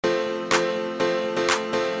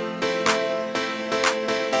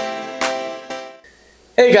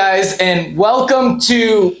Hey guys, and welcome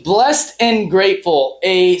to Blessed and Grateful,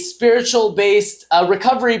 a spiritual-based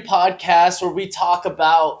recovery podcast where we talk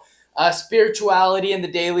about spirituality in the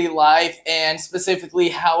daily life and specifically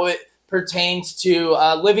how it pertains to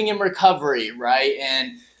living in recovery, right?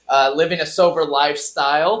 And living a sober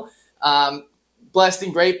lifestyle. Blessed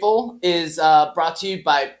and Grateful is brought to you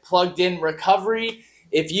by Plugged In Recovery.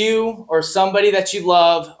 If you or somebody that you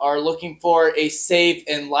love are looking for a safe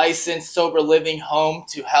and licensed sober living home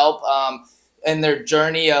to help in their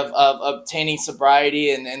journey of obtaining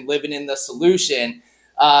sobriety and living in the solution,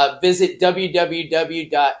 visit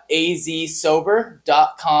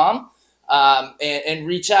www.azsober.com and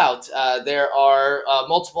reach out. There are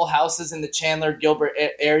multiple houses in the Chandler-Gilbert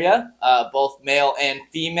area, both male and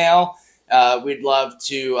female. We'd love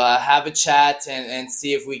to have a chat and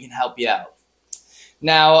see if we can help you out.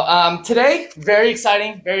 Now, today, very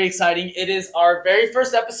exciting. It is our very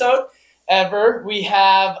first episode ever. We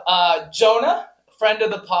have Jonah, a friend of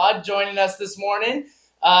the pod, joining us this morning.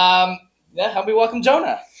 Help me welcome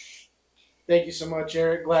Jonah. Thank you so much,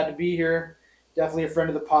 Eric. Glad to be here. Definitely a friend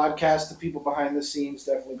of the podcast, the people behind the scenes.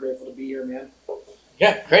 Definitely grateful to be here, man.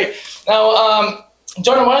 Yeah, great. Now,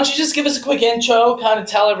 Jonah, why don't you just give us a quick intro, kind of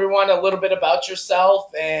tell everyone a little bit about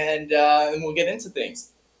yourself, and we'll get into things.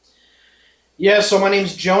 Yeah, so my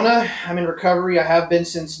name's Jonah. I'm in recovery. I have been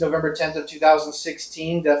since November 10th of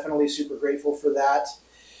 2016. Definitely super grateful for that.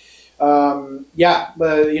 I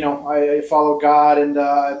follow God, and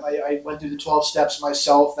I went through the 12 steps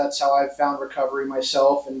myself. That's how I found recovery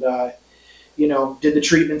myself, and did the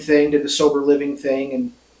treatment thing, did the sober living thing,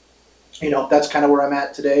 and that's kind of where I'm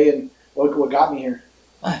at today and what got me here.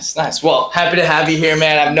 Nice. Well, happy to have you here,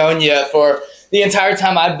 man. I've known you for the entire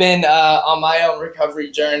time I've been on my own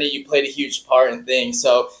recovery journey. You played a huge part in things.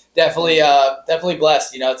 So definitely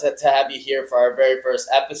blessed, to have you here for our very first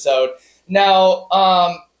episode. Now,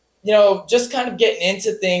 just kind of getting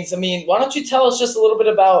into things. I mean, why don't you tell us just a little bit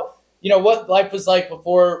about, what life was like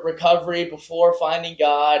before recovery, before finding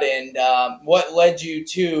God, and what led you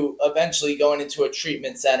to eventually going into a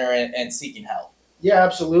treatment center and seeking help? Yeah,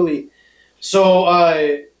 absolutely. So,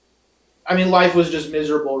 life was just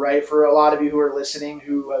miserable, right? For a lot of you who are listening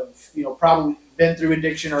who have, probably been through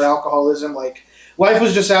addiction or alcoholism, life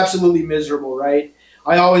was just absolutely miserable, right?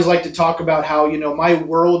 I always like to talk about how, my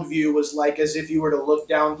worldview was like as if you were to look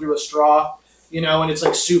down through a straw, and it's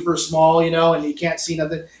like super small, and you can't see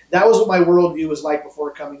nothing. That was what my worldview was like before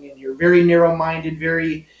coming in here. Very narrow-minded,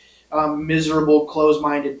 very miserable,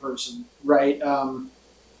 closed-minded person, right?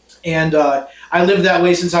 I lived that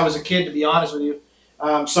way since I was a kid, to be honest with you.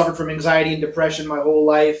 Suffered from anxiety and depression my whole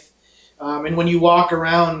life. And when you walk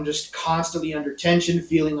around just constantly under tension,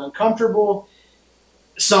 feeling uncomfortable,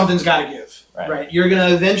 something's got to give, right? You're going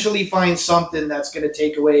to eventually find something that's going to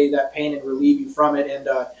take away that pain and relieve you from it. And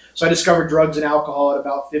so I discovered drugs and alcohol at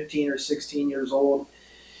about 15 or 16 years old.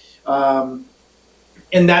 And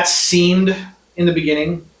that seemed, in the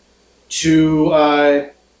beginning, to,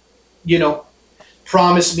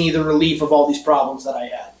 promise me the relief of all these problems that I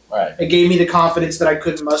had. Right. It gave me the confidence that I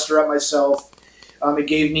couldn't muster up myself. It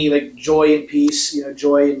gave me joy and peace that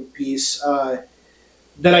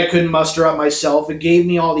I couldn't muster up myself. It gave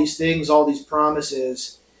me all these things, all these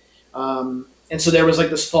promises. And so there was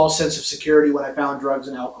this false sense of security when I found drugs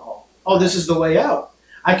and alcohol. Oh, this is the way out.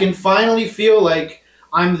 I can finally feel like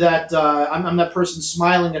I'm that I'm that person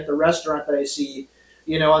smiling at the restaurant that I see,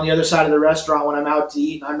 on the other side of the restaurant when I'm out to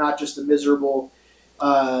eat. I'm not just a miserable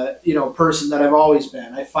person that I've always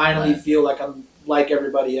been. I finally feel like I'm like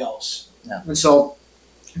everybody else. Yeah. And so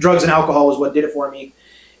drugs and alcohol was what did it for me.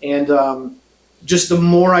 And just the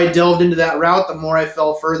more I delved into that route, the more I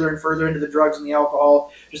fell further and further into the drugs and the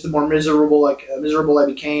alcohol, just the more miserable I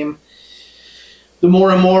became. The more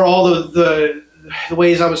and more all the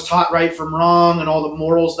ways I was taught right from wrong and all the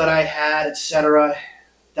morals that I had, etc.,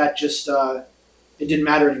 that just it didn't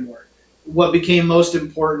matter anymore. What became most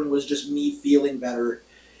important was just me feeling better.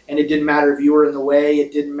 And it didn't matter if you were in the way.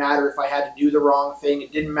 It didn't matter if I had to do the wrong thing.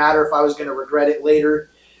 It didn't matter if I was going to regret it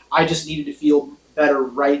later. I just needed to feel better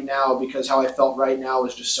right now because how I felt right now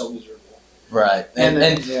was just so miserable. Right.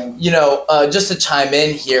 Just to chime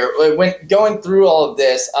in here, when going through all of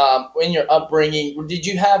this, in your upbringing, did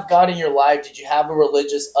you have God in your life? Did you have a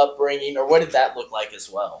religious upbringing, or what did that look like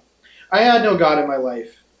as well? I had no God in my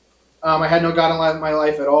life. I had no God in my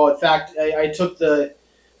life at all. In fact, I took the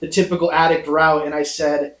typical addict route, and I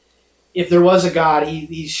said, if there was a God,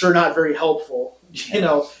 he's sure not very helpful,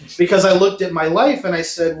 because I looked at my life and I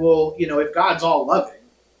said, well, if God's all loving,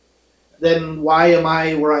 then why am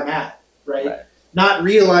I where I'm at, right? Not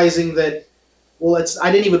realizing that,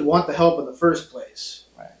 I didn't even want the help in the first place.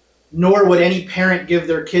 Right. nor would any parent give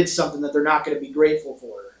their kids something that they're not going to be grateful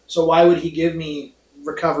for. So why would he give me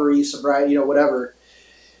recovery, sobriety, whatever?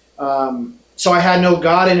 So I had no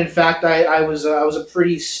God, and in fact, I was a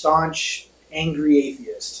pretty staunch, angry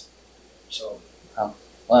atheist. So.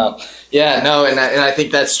 Wow. Yeah, no, and I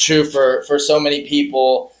think that's true for so many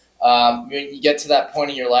people. When you get to that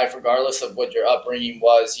point in your life, regardless of what your upbringing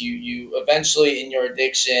was, you eventually in your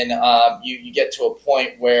addiction, you get to a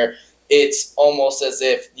point where it's almost as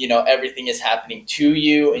if, everything is happening to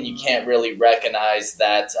you, and you can't really recognize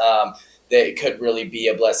that that it could really be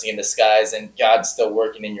a blessing in disguise, and God's still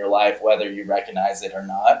working in your life, whether you recognize it or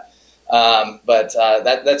not. But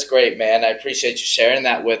that's great, man. I appreciate you sharing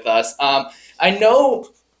that with us. I know,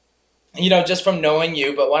 just from knowing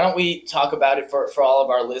you, but why don't we talk about it for all of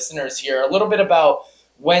our listeners here, a little bit about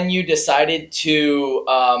when you decided to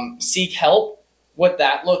seek help, what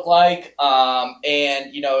that looked like,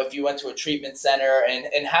 and, if you went to a treatment center,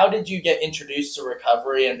 and how did you get introduced to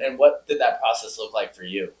recovery, and what did that process look like for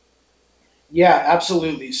you? Yeah,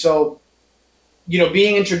 absolutely. So,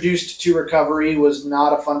 being introduced to recovery was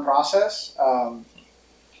not a fun process.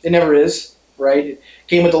 It never is, right? It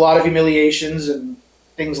came with a lot of humiliations and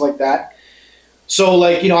things like that. So,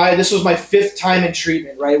 this was my 5th time in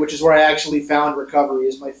treatment, right? Which is where I actually found recovery,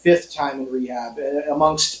 is my 5th time in rehab,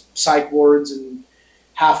 amongst psych wards and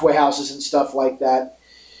halfway houses and stuff like that.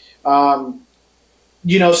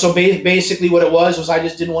 So basically what it was I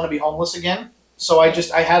just didn't want to be homeless again. So I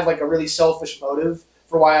had like a really selfish motive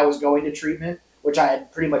for why I was going to treatment, which I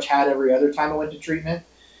had pretty much had every other time I went to treatment.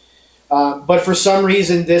 But for some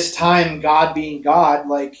reason, this time, God being God,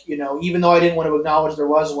 even though I didn't want to acknowledge there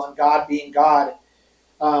was one, God being God,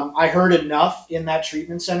 I heard enough in that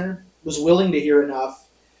treatment center, was willing to hear enough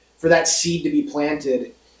for that seed to be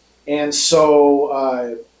planted. And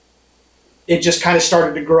so it just kind of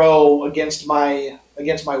started to grow against my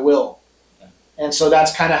will. And so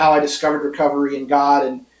that's kind of how I discovered recovery and God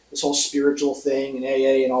and this whole spiritual thing and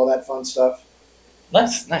AA and all that fun stuff.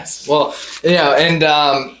 Nice. Well, and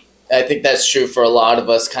I think that's true for a lot of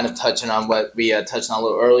us, kind of touching on what we touched on a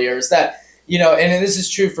little earlier, is that, and this is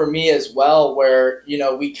true for me as well, where,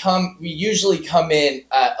 we usually come in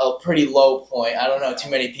at a pretty low point. I don't know too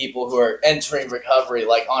many people who are entering recovery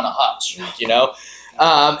like on a hot streak,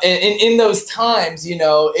 and in those times,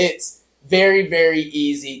 it's very, very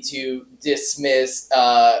easy to dismiss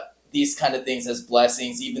these kind of things as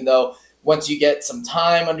blessings, even though once you get some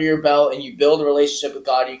time under your belt and you build a relationship with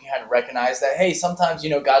God, you can kind of recognize that, hey, sometimes,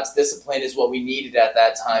 God's discipline is what we needed at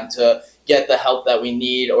that time to get the help that we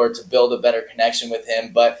need or to build a better connection with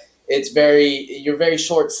him. But you're very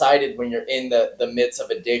short-sighted when you're in the midst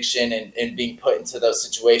of addiction and being put into those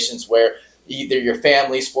situations where either your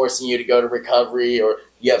family's forcing you to go to recovery or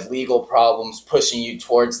you have legal problems pushing you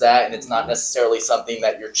towards that, and it's not necessarily something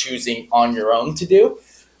that you're choosing on your own to do.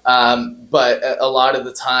 But a lot of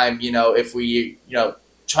the time, if we,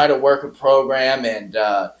 try to work a program and,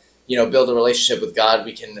 build a relationship with God,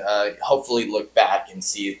 we can hopefully look back and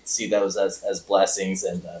see those as blessings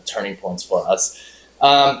and turning points for us.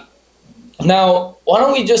 Now, why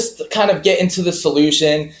don't we just kind of get into the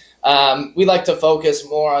solution? We like to focus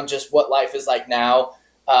more on just what life is like now,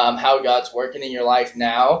 how God's working in your life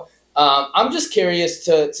now. I'm just curious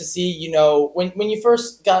to see, when you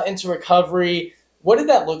first got into recovery, what did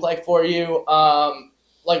that look like for you?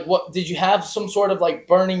 What did you have some sort of like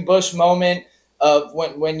burning bush moment of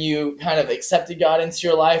when you kind of accepted God into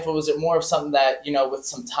your life, or was it more of something that, with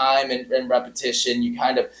some time and repetition, you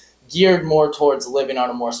kind of geared more towards living on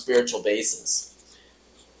a more spiritual basis?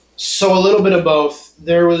 So a little bit of both.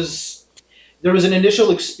 There was an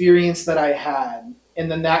initial experience that I had, and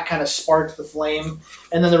then that kind of sparked the flame,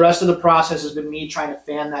 and then the rest of the process has been me trying to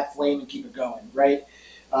fan that flame and keep it going, right?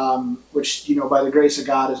 Which, by the grace of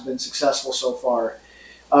God has been successful so far.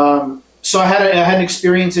 So I had an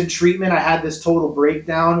experience in treatment. I had this total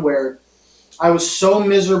breakdown where I was so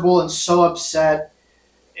miserable and so upset,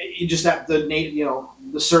 just at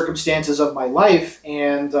the circumstances of my life,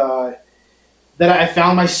 and that I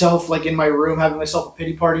found myself like in my room having myself a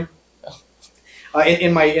pity party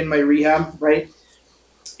in my rehab, right?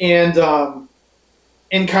 And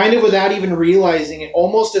kind of without even realizing it,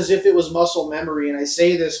 almost as if it was muscle memory. And I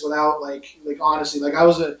say this without like honestly,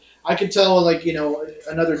 I could tell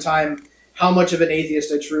another time how much of an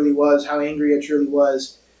atheist I truly was, how angry I truly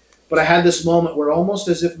was. But I had this moment where almost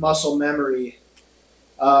as if muscle memory,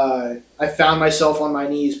 I found myself on my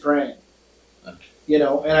knees praying,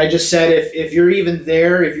 and I just said, if you're even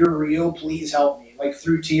there, if you're real, please help me, like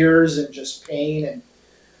through tears and just pain. And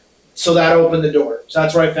so that opened the door. So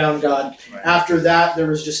that's where I found God. Right. After that, there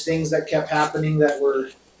was just things that kept happening that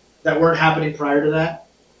weren't happening prior to that.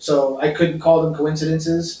 So I couldn't call them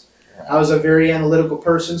coincidences. I was a very analytical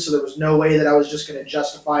person, so there was no way that I was just going to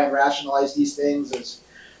justify and rationalize these things as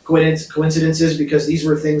coincidences, because these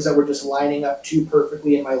were things that were just lining up too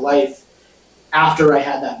perfectly in my life after I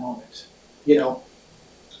had that moment.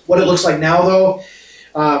 What it looks like now, though,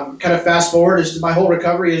 kind of fast forward, is my whole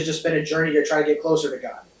recovery has just been a journey to try to get closer to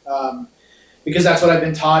God, because that's what I've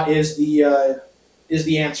been taught is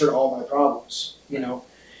the answer to all my problems.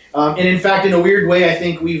 And in fact, in a weird way, I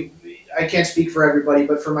think I can't speak for everybody,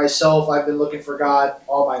 but for myself, I've been looking for God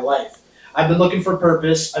all my life. I've been looking for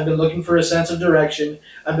purpose. I've been looking for a sense of direction.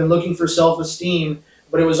 I've been looking for self-esteem,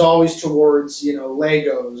 but it was always towards,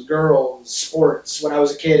 Legos, girls, sports when I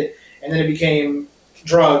was a kid. And then it became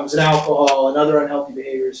drugs and alcohol and other unhealthy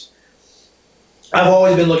behaviors. I've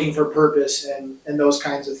always been looking for purpose and those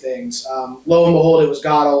kinds of things. Lo and behold, it was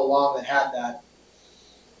God all along that had that.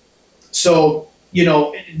 So,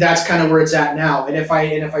 that's kind of where it's at now. And if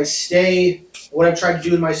I stay, what I've tried to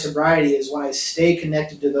do in my sobriety is when I stay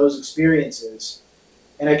connected to those experiences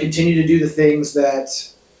and I continue to do the things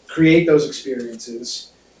that create those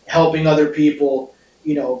experiences, helping other people,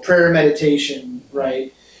 prayer and meditation,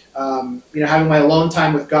 right? Having my alone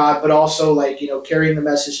time with God, but also carrying the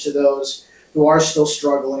message to those who are still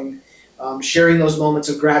struggling, sharing those moments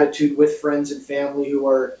of gratitude with friends and family who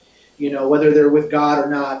are, whether they're with God or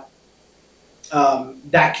not,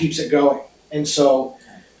 that keeps it going. And so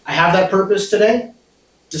I have that purpose today,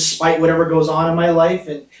 despite whatever goes on in my life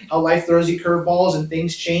and how life throws you curveballs and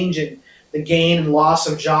things change and the gain and loss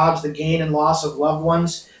of jobs, the gain and loss of loved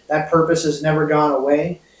ones. That purpose has never gone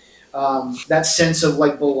away. That sense of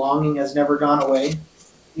belonging has never gone away,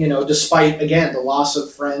 despite, again, the loss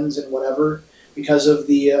of friends and whatever because of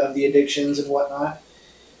the addictions and whatnot.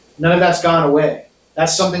 None of that's gone away.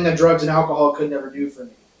 That's something that drugs and alcohol could never do for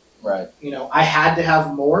me. Right. I had to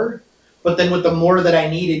have more, but then with the more that I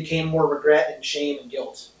needed came more regret and shame and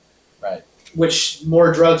guilt. Right. Which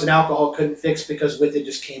more drugs and alcohol couldn't fix, because with it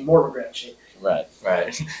just came more regret and shame. Right.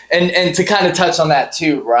 And to kind of touch on that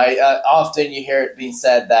too, right? Often you hear it being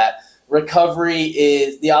said that recovery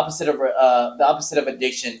is the opposite of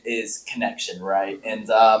addiction is connection, right? And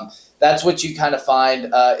that's what you kind of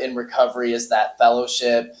find in recovery is that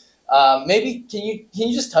fellowship. Maybe can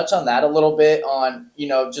you just touch on that a little bit on,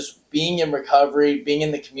 just being in recovery, being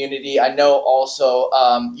in the community. I know also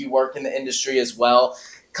you work in the industry as well.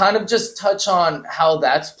 Kind of just touch on how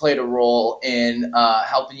that's played a role in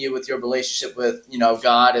helping you with your relationship with,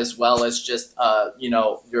 God, as well as just,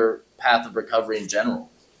 your path of recovery in general.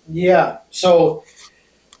 Yeah. So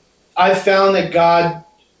I've found that God,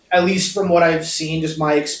 at least from what I've seen, just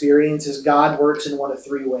my experience, is God works in one of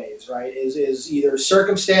three ways, right? Is either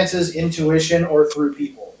circumstances, intuition, or through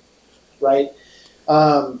people, right?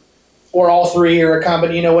 Or all three, or a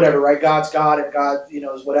combination, whatever, right? God's God and God,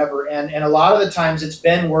 is whatever. And a lot of the times it's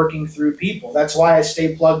been working through people. That's why I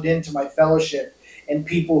stay plugged into my fellowship and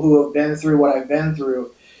people who have been through what I've been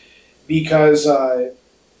through, because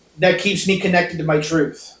that keeps me connected to my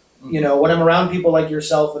truth. When I'm around people like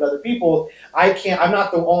yourself and other people, I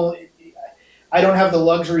don't have the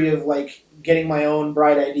luxury of getting my own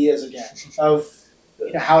bright ideas again of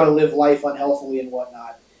how to live life unhealthily and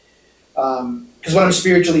whatnot. Because when I'm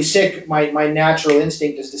spiritually sick, my natural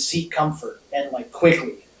instinct is to seek comfort and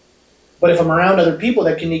quickly. But if I'm around other people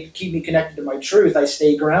that can keep me connected to my truth, I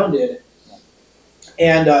stay grounded.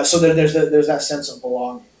 And so there's that sense of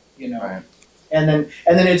belonging, Right. And then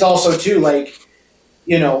it's also too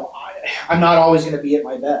I'm not always going to be at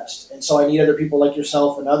my best. And so I need other people like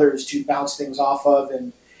yourself and others to bounce things off of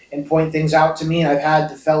and point things out to me. And I've had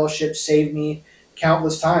the fellowship save me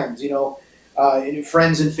countless times,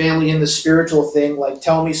 friends and family in the spiritual thing,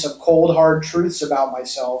 tell me some cold, hard truths about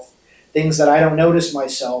myself, things that I don't notice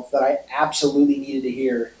myself that I absolutely needed to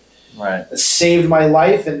hear. Right. That saved my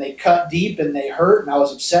life, and they cut deep and they hurt, and I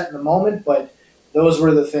was upset in the moment, but those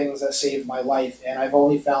were the things that saved my life. And I've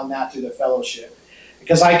only found that through the fellowship.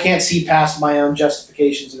 Because I can't see past my own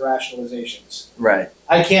justifications and rationalizations. Right.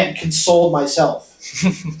 I can't console myself.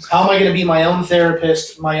 How am I going to be my own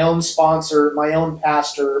therapist, my own sponsor, my own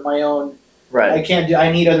pastor, my own... Right.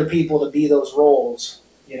 I need other people to be those roles,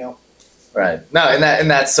 Right. No, and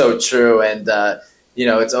that's so true. And,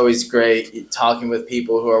 it's always great talking with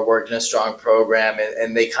people who are working a strong program,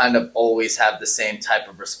 and they kind of always have the same type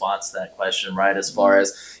of response to that question, right? As far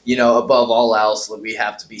as, above all else, we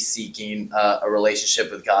have to be seeking a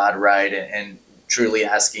relationship with God, right? And truly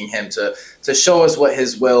asking him to show us what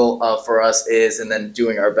his will for us is, and then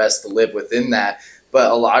doing our best to live within that. But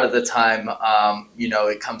a lot of the time,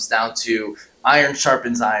 it comes down to iron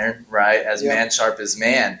sharpens iron, right? As man sharpens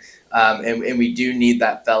man. And we do need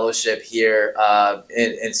that fellowship here,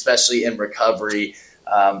 and especially in recovery,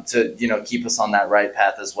 to, keep us on that right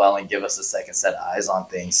path as well and give us a second set of eyes on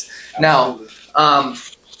things. Absolutely.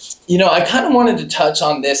 Now, I kind of wanted to touch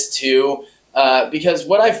on this too, because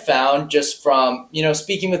what I found just from,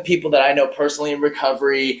 speaking with people that I know personally in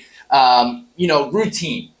recovery,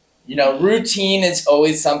 routine. Routine is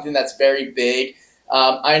always something that's very big.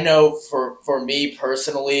 I know for me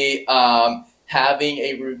personally, having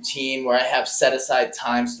a routine where I have set aside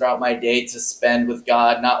times throughout my day to spend with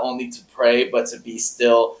God, not only to pray, but to be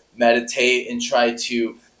still, meditate, and try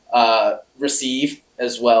to receive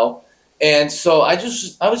as well. And so I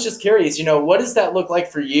was just curious, what does that look like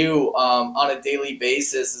for you on a daily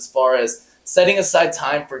basis, as far as setting aside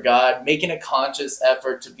time for God, making a conscious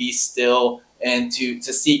effort to be still and to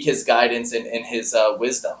seek his guidance and his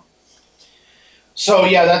wisdom? So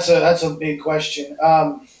yeah, that's a big question.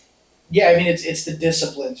 It's the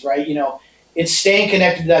disciplines, right? It's staying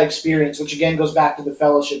connected to that experience, which again goes back to the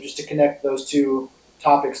fellowship, just to connect those two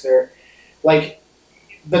topics there. Like,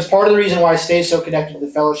 that's part of the reason why I stay so connected to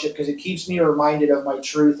the fellowship, because it keeps me reminded of my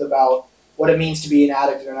truth about what it means to be an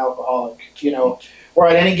addict and an alcoholic, where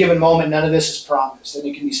at any given moment, none of this is promised, and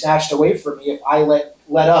it can be snatched away from me if I let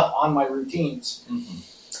up on my routines.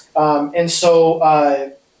 Mm-hmm.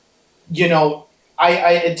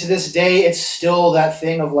 I to this day, it's still that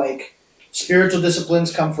thing of like, spiritual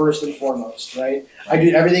disciplines come first and foremost, right? I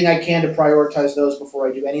do everything I can to prioritize those before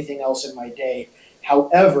I do anything else in my day.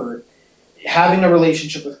 However, having a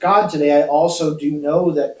relationship with God today, I also do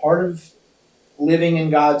know that part of living in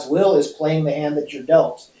God's will is playing the hand that you're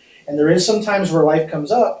dealt. And there is some times where life comes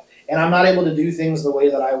up and I'm not able to do things the way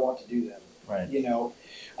that I want to do them. Right.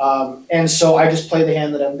 And so I just play the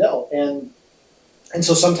hand that I'm dealt. And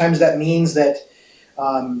so sometimes that means that,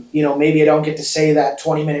 maybe I don't get to say that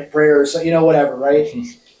 20-minute prayer, so, whatever, right?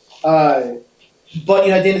 But,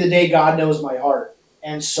 at the end of the day, God knows my heart.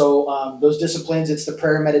 And so those disciplines, it's the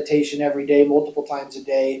prayer meditation every day, multiple times a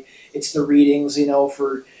day. It's the readings,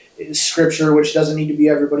 for scripture, which doesn't need to be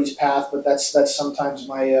everybody's path, but that's sometimes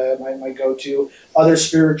my go-to. Other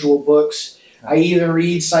spiritual books. I even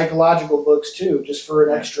read psychological books too, just for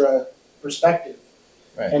an extra perspective.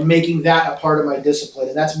 Right. And making that a part of my discipline.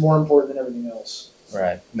 And that's more important than everything else.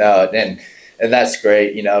 Right. No, and that's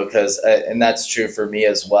great, because, and that's true for me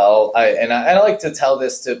as well. I like to tell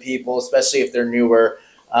this to people, especially if they're newer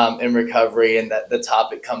in recovery, and that the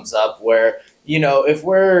topic comes up where, if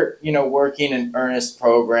we're, working an earnest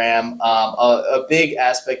program, a big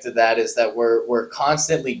aspect of that is that we're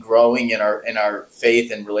constantly growing in our faith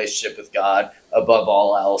and relationship with God above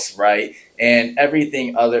all else, right? And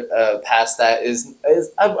everything other past that is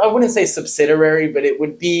I wouldn't say subsidiary, but it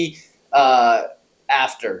would be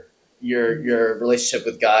after your relationship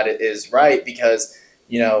with God is right, because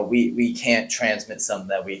we can't transmit something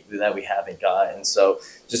that we haven't got. And so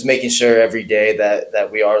just making sure every day that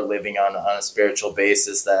we are living on a spiritual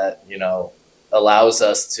basis that allows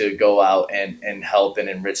us to go out and help and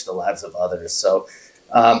enrich the lives of others. So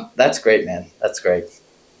that's great, man. That's great.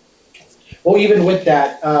 Well, even with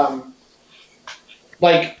that,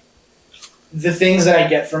 like the things that I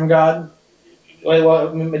get from God,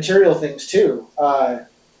 material things too,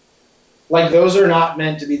 like those are not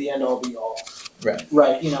meant to be the end all be all. Right.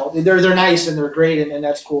 Right. They're nice and they're great, and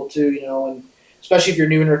that's cool too, and especially if you're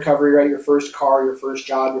new in recovery, right? Your first car, your first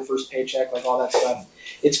job, your first paycheck, like all that stuff.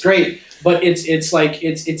 It's great, but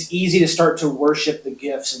it's easy to start to worship the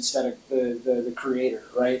gifts instead of the creator,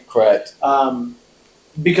 right? Correct.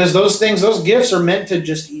 Because those gifts are meant to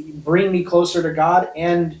just bring me closer to God,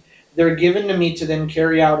 and they're given to me to then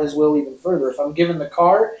carry out his will even further. If I'm given the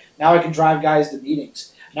car, now I can drive guys to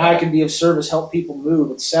meetings. Now I can be of service, help people move,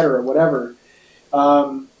 etc., whatever.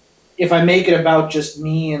 If I make it about just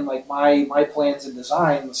me and like my plans and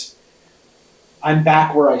designs, I'm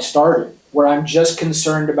back where I started, where I'm just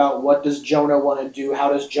concerned about what does Jonah want to do,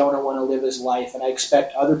 how does Jonah want to live his life, and I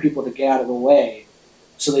expect other people to get out of the way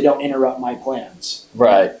so they don't interrupt my plans.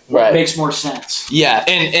 Right. It makes more sense. Yeah,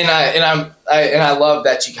 and I love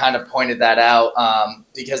that you kind of pointed that out,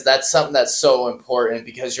 because that's something that's so important,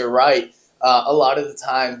 because you're right. A lot of the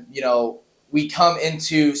time, we come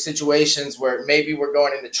into situations where maybe we're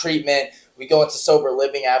going into treatment, we go into sober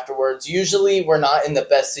living afterwards. Usually we're not in the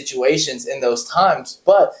best situations in those times,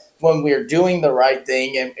 but when we're doing the right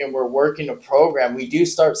thing and we're working a program, we do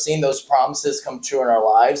start seeing those promises come true in our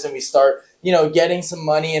lives, and we start, getting some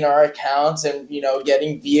money in our accounts and,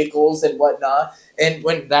 getting vehicles and whatnot. And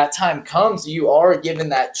when that time comes, you are given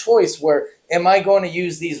that choice where, am I going to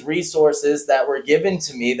use these resources that were given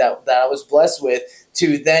to me, that I was blessed with,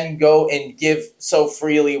 to then go and give so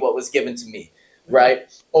freely what was given to me?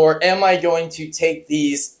 right? Or am I going to take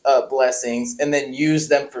these blessings and then use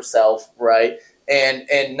them for self, right?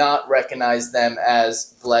 And not recognize them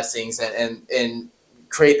as blessings and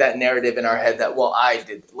create that narrative in our head that, well, I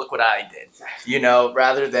did, look what I did, you know,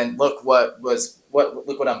 rather than look what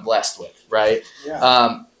I'm blessed with, right?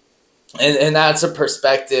 Yeah. And that's a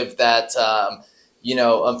perspective that, you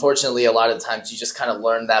know, unfortunately, a lot of times you just kind of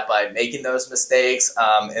learn that by making those mistakes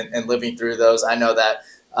and living through those. I know that,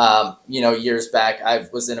 you know, years back, I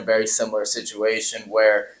was in a very similar situation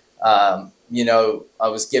where, you know, I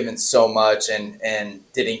was given so much and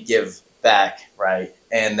didn't give back, right?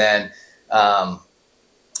 And then,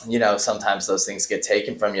 you know, sometimes those things get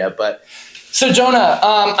taken from you. But so, Jonah,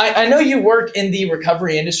 I know you work in the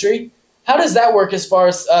recovery industry. How does that work as far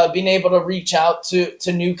as being able to reach out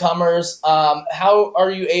to newcomers? How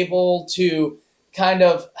are you able to kind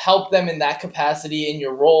of help them in that capacity in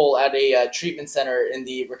your role at a treatment center in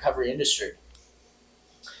the recovery industry?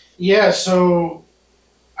 Yeah, so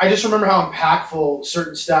I just remember how impactful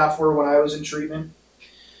certain staff were when I was in treatment.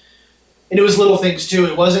 And it was little things too.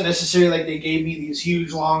 It wasn't necessarily like they gave me these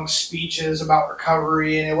huge long speeches about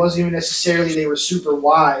recovery, and it wasn't even necessarily they were super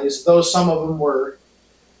wise, though some of them were.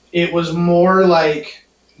 It was more like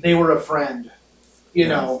they were a friend, you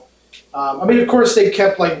know. I mean, of course, they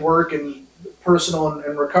kept like work and personal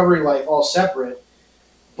and recovery life all separate,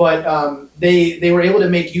 but they were able to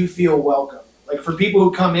make you feel welcome. Like for people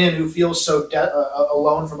who come in who feel so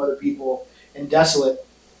alone from other people and desolate,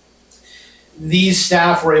 these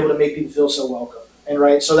staff were able to make people feel so welcome. And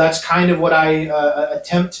right, so that's kind of what I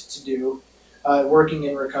attempt to do, working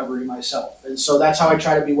in recovery myself. And so that's how I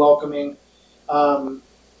try to be welcoming.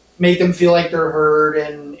 Make them feel like they're heard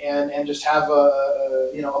and just have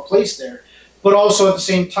a place there. But also at the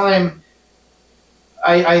same time,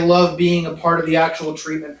 I love being a part of the actual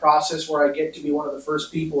treatment process where I get to be one of the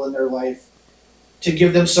first people in their life to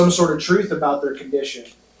give them some sort of truth about their condition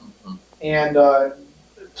and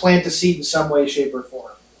plant a seed in some way, shape, or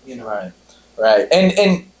form. You know, right.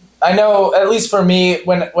 And I know, at least for me,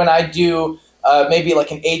 when I do maybe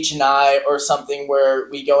like an H&I or something where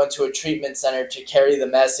we go into a treatment center to carry the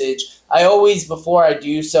message, I always, before I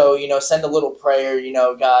do so, you know, send a little prayer, you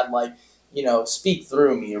know, God, like, you know, speak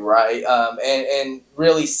through me, right? And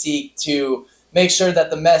really seek to make sure that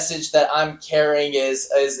the message that I'm carrying is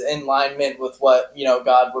in alignment with what, you know,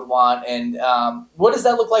 God would want. And what does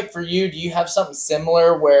that look like for you? Do you have something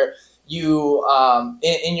similar where you,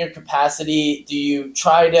 in your capacity, do you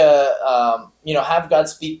try to, you know, have God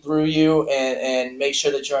speak through you and make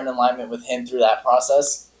sure that you're in alignment with Him through that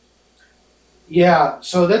process? Yeah,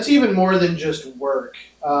 so that's even more than just work.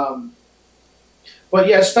 But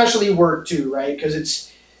yeah, especially work too, right? Because it's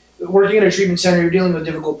working in a treatment center, you're dealing with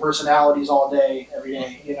difficult personalities all day, every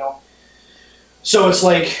day, you know. So it's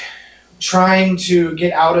like trying to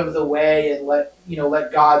get out of the way and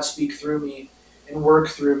let God speak through me and work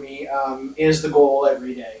through me is the goal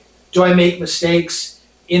every day. Do I make mistakes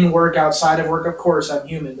in work, outside of work? Of course, I'm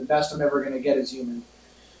human. The best I'm ever going to get is human.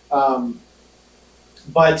 But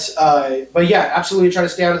yeah, absolutely try to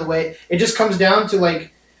stay out of the way. It just comes down to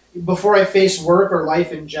like, before I face work or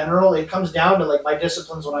life in general, it comes down to like my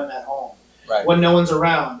disciplines when I'm at home, Right. when no one's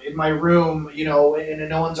around, in my room, you know, and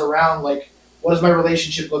no one's around. Like, what does my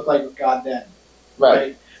relationship look like with God then?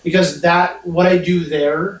 Right? Because what I do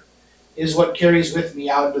there is what carries with me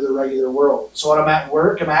out into the regular world. So when I'm at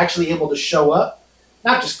work, I'm actually able to show up,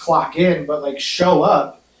 not just clock in, but like show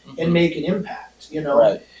up and make an impact, you know?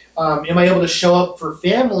 Right. Am I able to show up for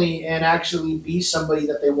family and actually be somebody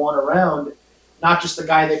that they want around, not just the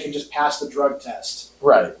guy that can just pass the drug test?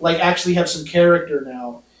 Right. Like actually have some character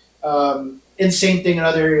now. And same thing in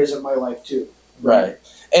other areas of my life too. Right.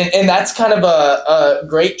 And that's kind of a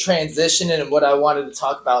great transition into what I wanted to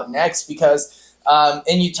talk about next, because,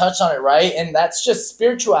 and you touched on it, right? And that's just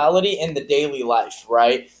spirituality in the daily life,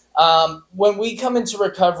 right? When we come into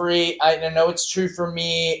recovery, I know it's true for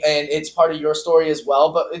me and it's part of your story as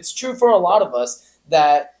well, but it's true for a lot of us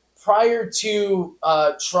that prior to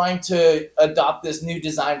trying to adopt this new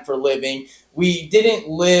design for living, we didn't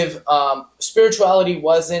live, spirituality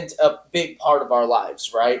wasn't a big part of our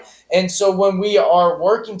lives, right? And so when we are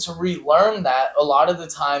working to relearn that, a lot of the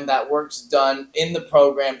time that work's done in the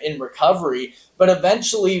program in recovery, but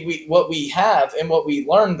eventually what we have and what we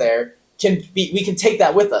learn there we can take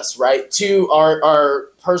that with us, right? To our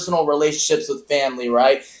personal relationships with family,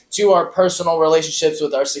 right? To our personal relationships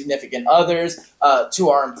with our significant others, to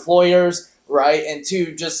our employers, right? And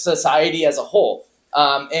to just society as a whole.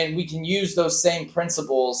 And we can use those same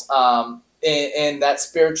principles and that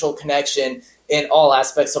spiritual connection in all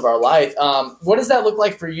aspects of our life. What does that look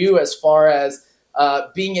like for you as far as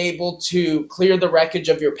being able to clear the wreckage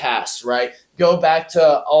of your past, right? Go back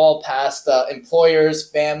to all past employers,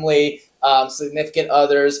 family, significant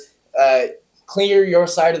others, clear your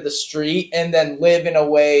side of the street, and then live in a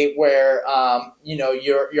way where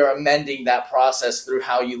you're amending that process through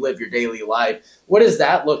how you live your daily life. What does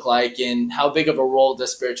that look like, and how big of a role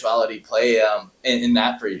does spirituality play in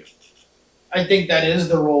that for you? I think that is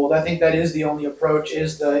the role. I think that is the only approach,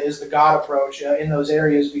 is the God approach in those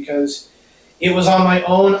areas, because it was on my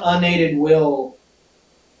own unaided will,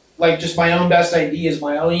 like just my own best ideas,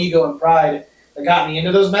 my own ego and pride that got me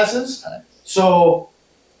into those messes. So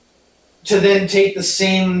to then take the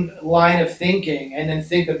same line of thinking and then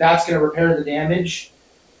think that that's going to repair the damage,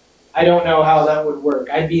 I don't know how that would work.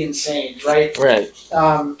 I'd be insane, right? Right.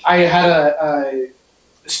 I had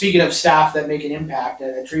speaking of staff that make an impact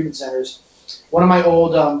at treatment centers, one of my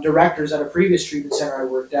old directors at a previous treatment center I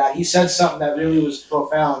worked at, he said something that really was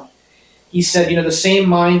profound. He said, the same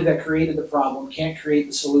mind that created the problem can't create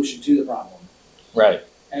the solution to the problem. Right.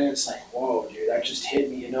 And it's like, whoa, dude, that just hit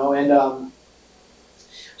me, And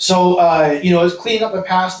so, it's cleaning up the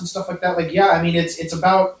past and stuff like that. Like, yeah, I mean, it's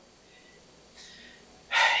about,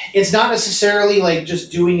 it's not necessarily like just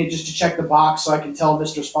doing it just to check the box so I can tell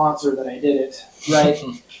Mr. Sponsor that I did it, right?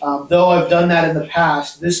 Though I've done that in the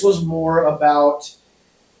past, this was more about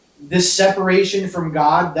this separation from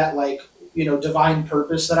God, that divine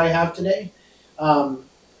purpose that I have today.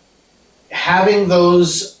 Having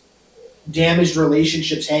those damaged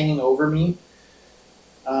relationships hanging over me,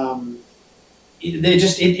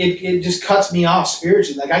 it just cuts me off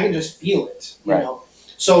spiritually. Like, I can just feel it, you know.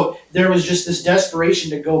 So there was just this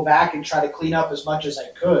desperation to go back and try to clean up as much as I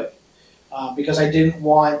could, because I didn't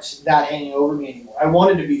want that hanging over me anymore. I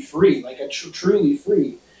wanted to be free, like truly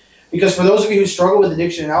free. Because for those of you who struggle with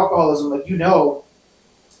addiction and alcoholism,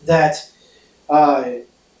 that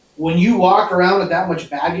when you walk around with that much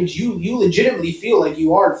baggage, you legitimately feel like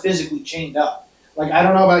you are physically chained up. Like, I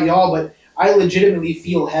don't know about y'all, but I legitimately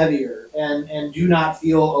feel heavier and do not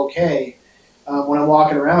feel okay when I'm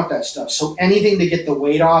walking around with that stuff. So anything to get the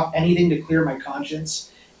weight off, anything to clear my conscience,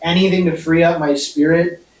 anything to free up my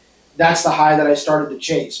spirit, that's the high that I started to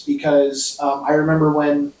chase. Because I remember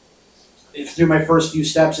when, through my first few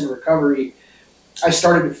steps in recovery, I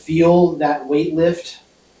started to feel that weight lift,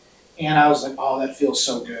 and I was like, oh, that feels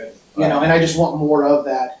so good. And I just want more of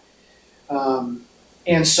that.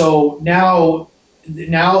 And so now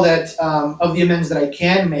that of the amends that I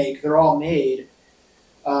can make, they're all made.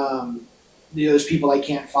 There's people I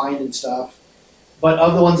can't find and stuff. But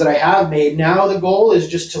of the ones that I have made, now the goal is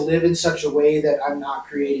just to live in such a way that I'm not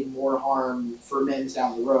creating more harm for amends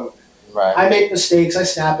down the road. Right. I make mistakes. I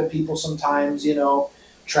snap at people sometimes,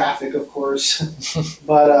 traffic, of course.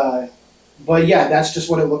 But yeah, that's just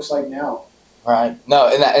what it looks like now. Right. No,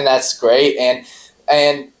 and that's great. And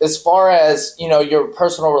as far as, your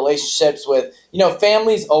personal relationships with,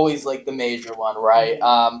 family's always like the major one, right?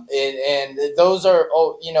 And those are,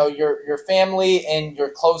 your family and your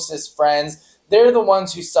closest friends. They're the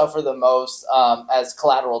ones who suffer the most as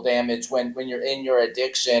collateral damage when you're in your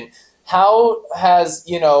addiction. How has,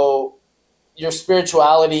 your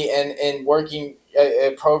spirituality and working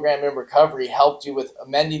a program in recovery helped you with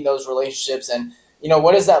amending those relationships? And,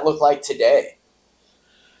 what does that look like today?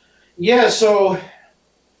 Yeah, so,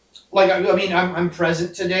 I'm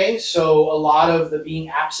present today, so a lot of the being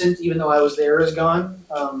absent, even though I was there, is gone.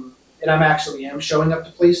 And am showing up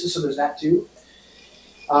to places, so there's that too.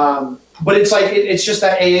 But it's like, it's just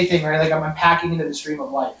that AA thing, right? Like, I'm packing into the stream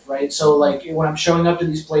of life, right? So, when I'm showing up to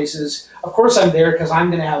these places, of course I'm there because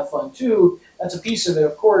I'm going to have fun too. That's a piece of it,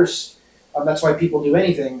 of course. That's why people do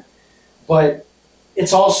anything. But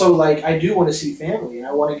it's also like, I do want to see family, and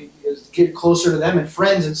I want to get closer to them, and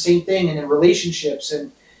friends, and same thing, and in relationships.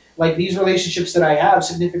 And like, these relationships that I have,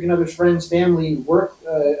 significant others, friends, family, work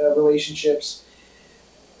relationships,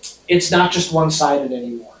 it's not just one-sided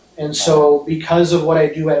anymore. And so because of what I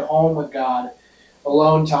do at home with God,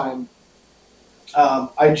 alone time,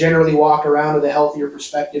 I generally walk around with a healthier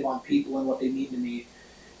perspective on people and what they mean to me.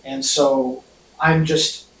 And so I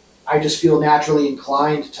just feel naturally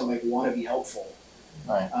inclined to want to be helpful.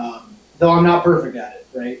 Right. Though I'm not perfect at it,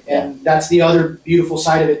 right? Yeah. And that's the other beautiful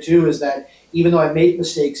side of it too, is that even though I make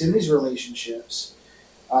mistakes in these relationships,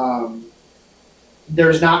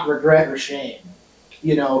 there's not regret or shame.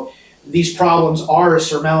 These problems are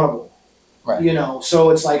surmountable. Right. So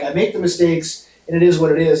it's like, I make the mistakes, and it is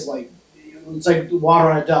what it is. Like, it's like water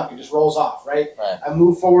on a duck; it just rolls off, right? I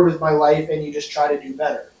move forward with my life, and you just try to do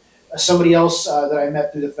better. Somebody else that I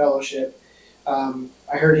met through the fellowship,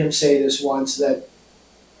 I heard him say this once, that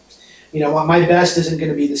my best isn't going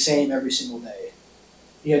to be the same every single day.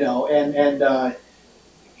 And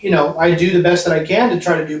I do the best that I can to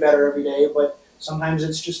try to do better every day, but sometimes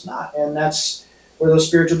it's just not. And that's where those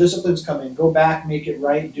spiritual disciplines come in. Go back, make it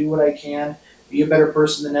right, do what I can, be a better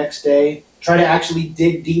person the next day. Try to actually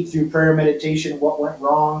dig deep through prayer, meditation, what went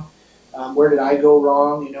wrong, where did I go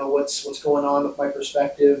wrong, what's going on with my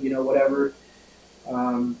perspective, whatever.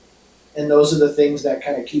 And those are the things that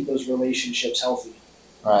kind of keep those relationships healthy.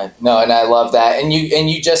 Right. No, and I love that. And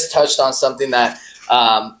you just touched on something that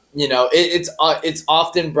it's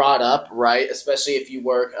often brought up, right? Especially if you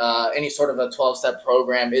work any sort of a 12-step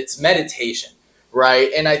program, it's meditation,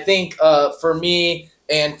 right? And I think for me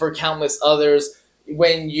and for countless others,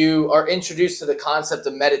 when you are introduced to the concept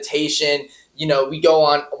of meditation, we go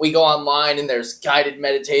online and there's guided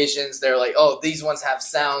meditations. They're like, oh, these ones have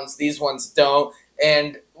sounds, these ones don't.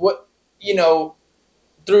 And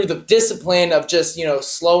through the discipline of just,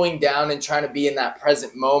 slowing down and trying to be in that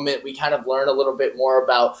present moment, we kind of learn a little bit more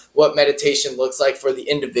about what meditation looks like for the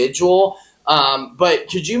individual. But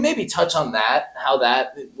could you maybe touch on that, how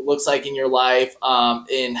that looks like in your life,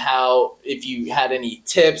 and how, if you had any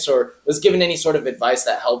tips or was given any sort of advice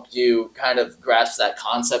that helped you kind of grasp that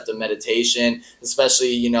concept of meditation,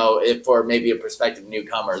 especially, if for maybe a prospective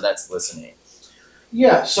newcomer that's listening?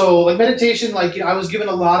 Yeah, so like meditation, I was given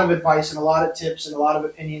a lot of advice and a lot of tips and a lot of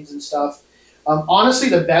opinions and stuff. Honestly,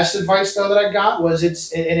 the best advice though that I got was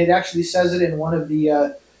and it actually says it in one of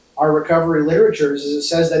the our recovery literatures, is it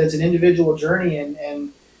says that it's an individual journey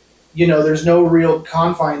and there's no real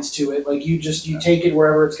confines to it. Like you take it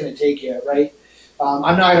wherever it's going to take you, right?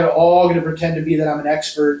 I'm not at all going to pretend to be that I'm an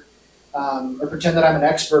expert or pretend that I'm an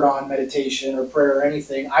expert on meditation or prayer or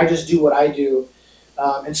anything. I just do what I do,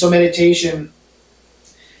 and so meditation.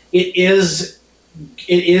 It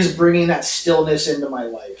is bringing that stillness into my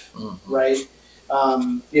life, right?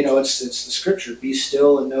 It's the scripture, be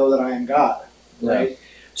still and know that I am God, right? Yeah.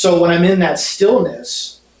 So when I'm in that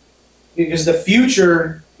stillness, because the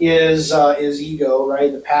future is ego,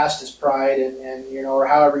 right? The past is pride and or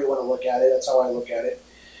however you want to look at it, that's how I look at it.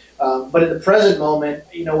 But in the present moment,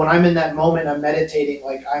 when I'm in that moment, I'm meditating,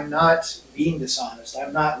 like I'm not being dishonest.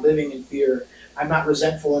 I'm not living in fear. I'm not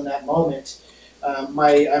resentful in that moment.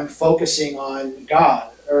 I'm focusing on God,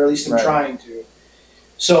 or at least I'm trying to.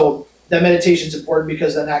 So that meditation is important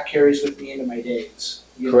because then that carries with me into my days.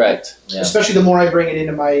 Correct. Yeah. Especially the more I bring it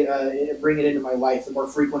into my life, the more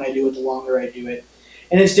frequent I do it, the longer I do it.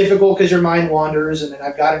 And it's difficult because your mind wanders, and then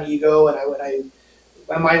I've got an ego, and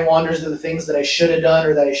my mind wanders to the things that I should have done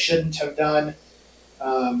or that I shouldn't have done.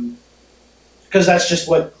 Because that's just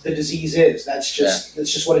what the disease is. That's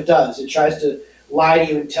just what it does. It tries to lie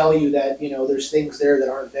to you and tell you that there's things there that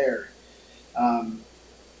aren't there,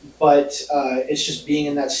 but it's just being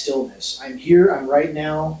in that stillness. I'm here. I'm right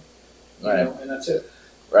now, and that's it.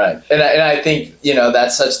 Right, and I think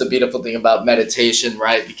that's such the beautiful thing about meditation,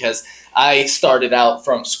 right? Because I started out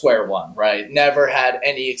from square one, right? Never had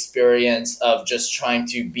any experience of just trying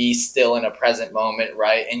to be still in a present moment,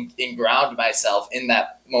 right, and ground myself in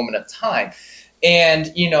that moment of time,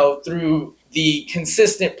 and through the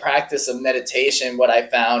consistent practice of meditation, what I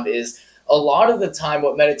found is a lot of the time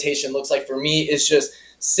what meditation looks like for me is just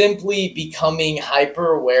simply becoming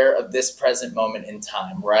hyper aware of this present moment in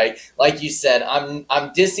time, right? Like you said,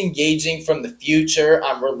 I'm disengaging from the future,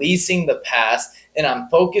 I'm releasing the past, and I'm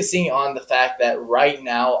focusing on the fact that right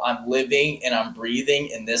now I'm living and I'm breathing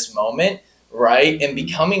in this moment, right? And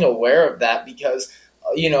becoming aware of that, because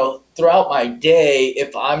throughout my day,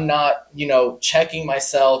 if I'm not, checking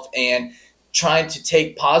myself and trying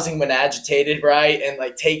to pausing when agitated, right? And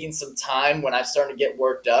like taking some time when I'm starting to get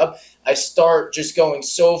worked up, I start just going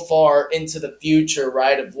so far into the future,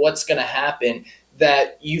 right? Of what's going to happen,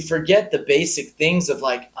 that you forget the basic things of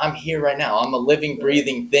like, I'm here right now. I'm a living,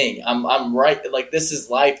 breathing thing. I'm right. Like, this is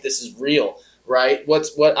life. This is real, right?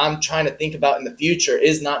 What I'm trying to think about in the future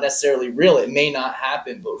is not necessarily real. It may not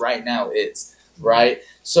happen, but right now is, right?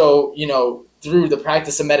 So, through the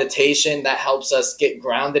practice of meditation, that helps us get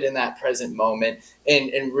grounded in that present moment,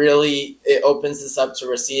 and really it opens us up to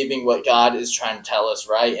receiving what God is trying to tell us,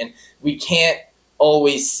 right? And we can't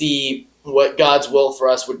always see what God's will for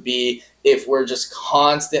us would be if we're just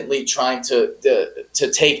constantly trying to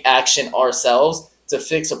take action ourselves to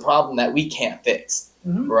fix a problem that we can't fix,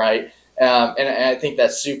 right? And I think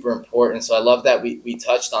that's super important. So I love that we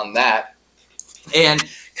touched on that. And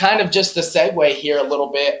kind of just to segue here a little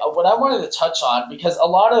bit, what I wanted to touch on, because a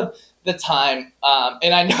lot of the time,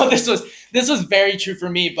 and I know this was very true for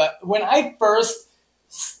me, but when I first,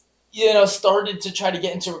 started to try to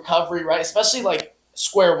get into recovery, right, especially like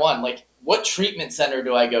square one, like what treatment center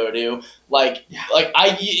do I go to?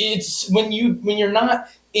 It's when you're not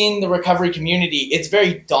in the recovery community, it's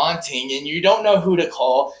very daunting and you don't know who to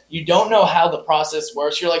call. You don't know how the process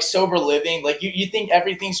works. You're like sober living. Like you think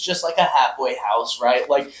everything's just like a halfway house, right?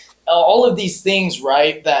 Like all of these things,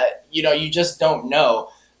 right? That, you just don't know.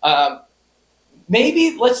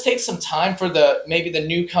 Maybe let's take some time for maybe the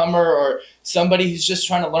newcomer or somebody who's just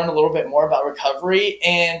trying to learn a little bit more about recovery.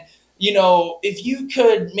 And, if you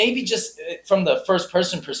could maybe just from the first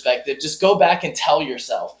person perspective, just go back and tell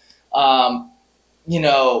yourself, what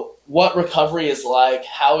recovery is like,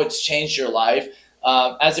 how it's changed your life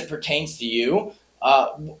as it pertains to you.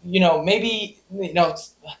 Maybe,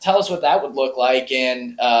 tell us what that would look like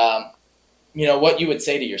and, what you would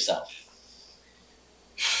say to yourself.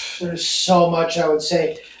 There's so much I would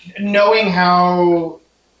say. Knowing how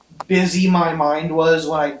busy my mind was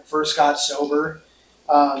when I first got sober,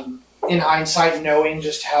 in hindsight, knowing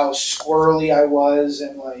just how squirrely I was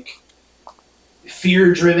and like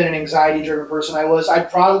fear-driven and anxiety-driven person I was, I'd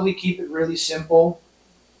probably keep it really simple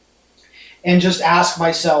and just ask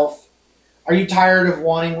myself, are you tired of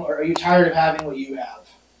wanting, or are you tired of having what you have?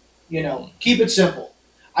 Keep it simple.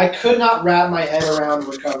 I could not wrap my head around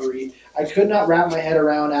recovery. I could not wrap my head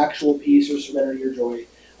around actual peace or serenity or joy.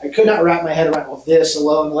 I could not wrap my head around this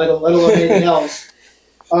alone, let alone anything else.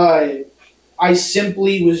 I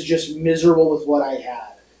simply was just miserable with what I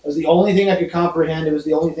had. It was the only thing I could comprehend. It was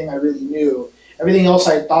the only thing I really knew. Everything else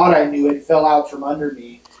I thought I knew, it fell out from under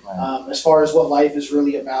me. As far as what life is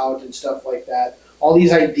really about and stuff like that. All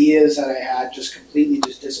these ideas that I had just completely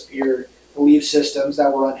just disappeared. Belief systems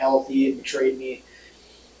that were unhealthy and betrayed me.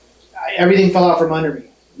 Everything fell out from under me.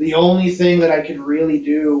 The only thing that I could really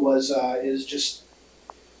do is just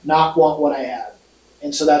not want what I had.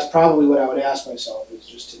 And so that's probably what I would ask myself, is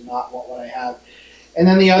just to not want what I have. And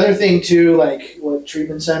then the other thing too, like what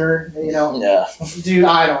treatment center, Yeah. Dude,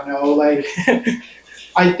 I don't know. Like,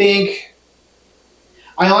 I think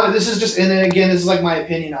this is just, and then again, this is like my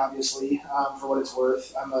opinion, obviously, for what it's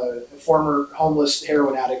worth. I'm a former homeless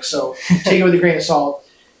heroin addict, so take it with a grain of salt.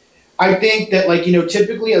 I think that,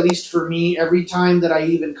 typically, at least for me, every time that I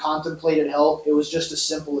even contemplated help, it was just as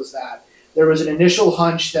simple as that. There was an initial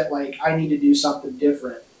hunch that, I need to do something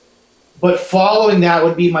different. But following that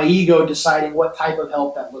would be my ego deciding what type of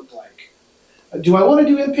help that looked like. Do I want to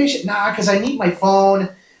do inpatient? Nah, because I need my phone.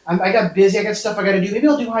 I got busy. I got stuff I got to do. Maybe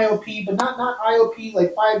I'll do IOP, but not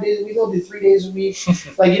IOP 5 days a week. I'll do 3 days a week.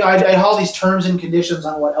 I had all these terms and conditions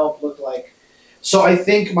on what help looked like. So I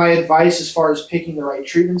think my advice as far as picking the right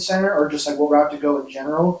treatment center or just what route to go in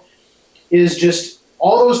general is just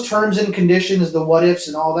all those terms and conditions, the what ifs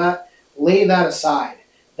and all that, lay that aside.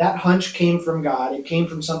 That hunch came from God. It came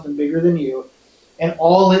from something bigger than you. And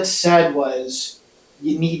all it said was,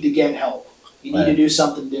 you need to get help. You need to do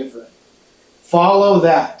something different. Follow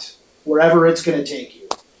that wherever it's going to take you.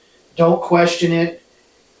 Don't question it.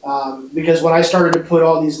 Because when I started to put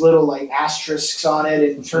all these little asterisks on it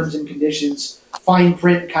in terms and conditions, fine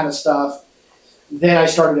print kind of stuff, then I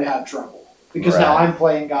started to have trouble. Because now I'm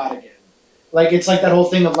playing God again. It's like that whole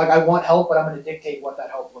thing of I want help, but I'm going to dictate what that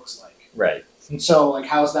help looks like. Right. So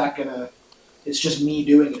how's that going to, it's just me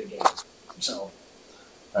doing it again. So.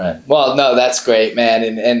 All right. Well, no, that's great,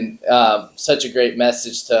 man. And such a great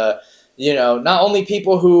message to, not only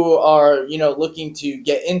people who are, looking to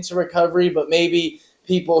get into recovery, but maybe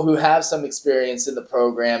people who have some experience in the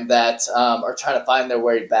program that are trying to find their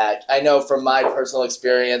way back. I know from my personal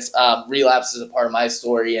experience, relapse is a part of my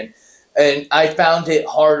story, and I found it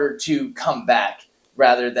harder to come back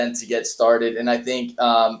rather than to get started. And I think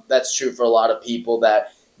that's true for a lot of people,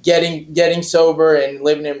 that getting sober and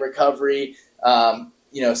living in recovery,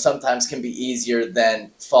 sometimes can be easier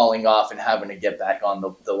than falling off and having to get back on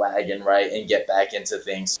the wagon, right, and get back into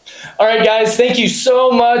things. All right, guys, thank you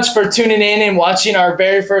so much for tuning in and watching our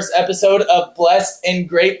very first episode of Blessed and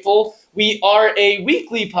Grateful. We are a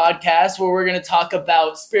weekly podcast where we're going to talk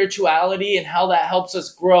about spirituality and how that helps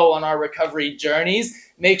us grow on our recovery journeys.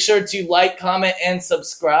 Make sure to like, comment, and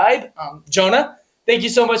subscribe. Jonah, thank you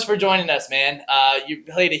so much for joining us, man. You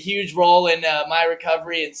played a huge role in my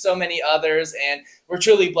recovery and so many others, and we're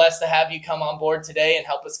truly blessed to have you come on board today and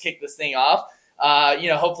help us kick this thing off.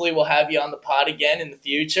 Hopefully we'll have you on the pod again in the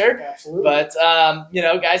future. Absolutely. But,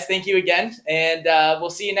 guys, thank you again, and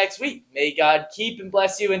we'll see you next week. May God keep and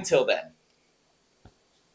bless you until then.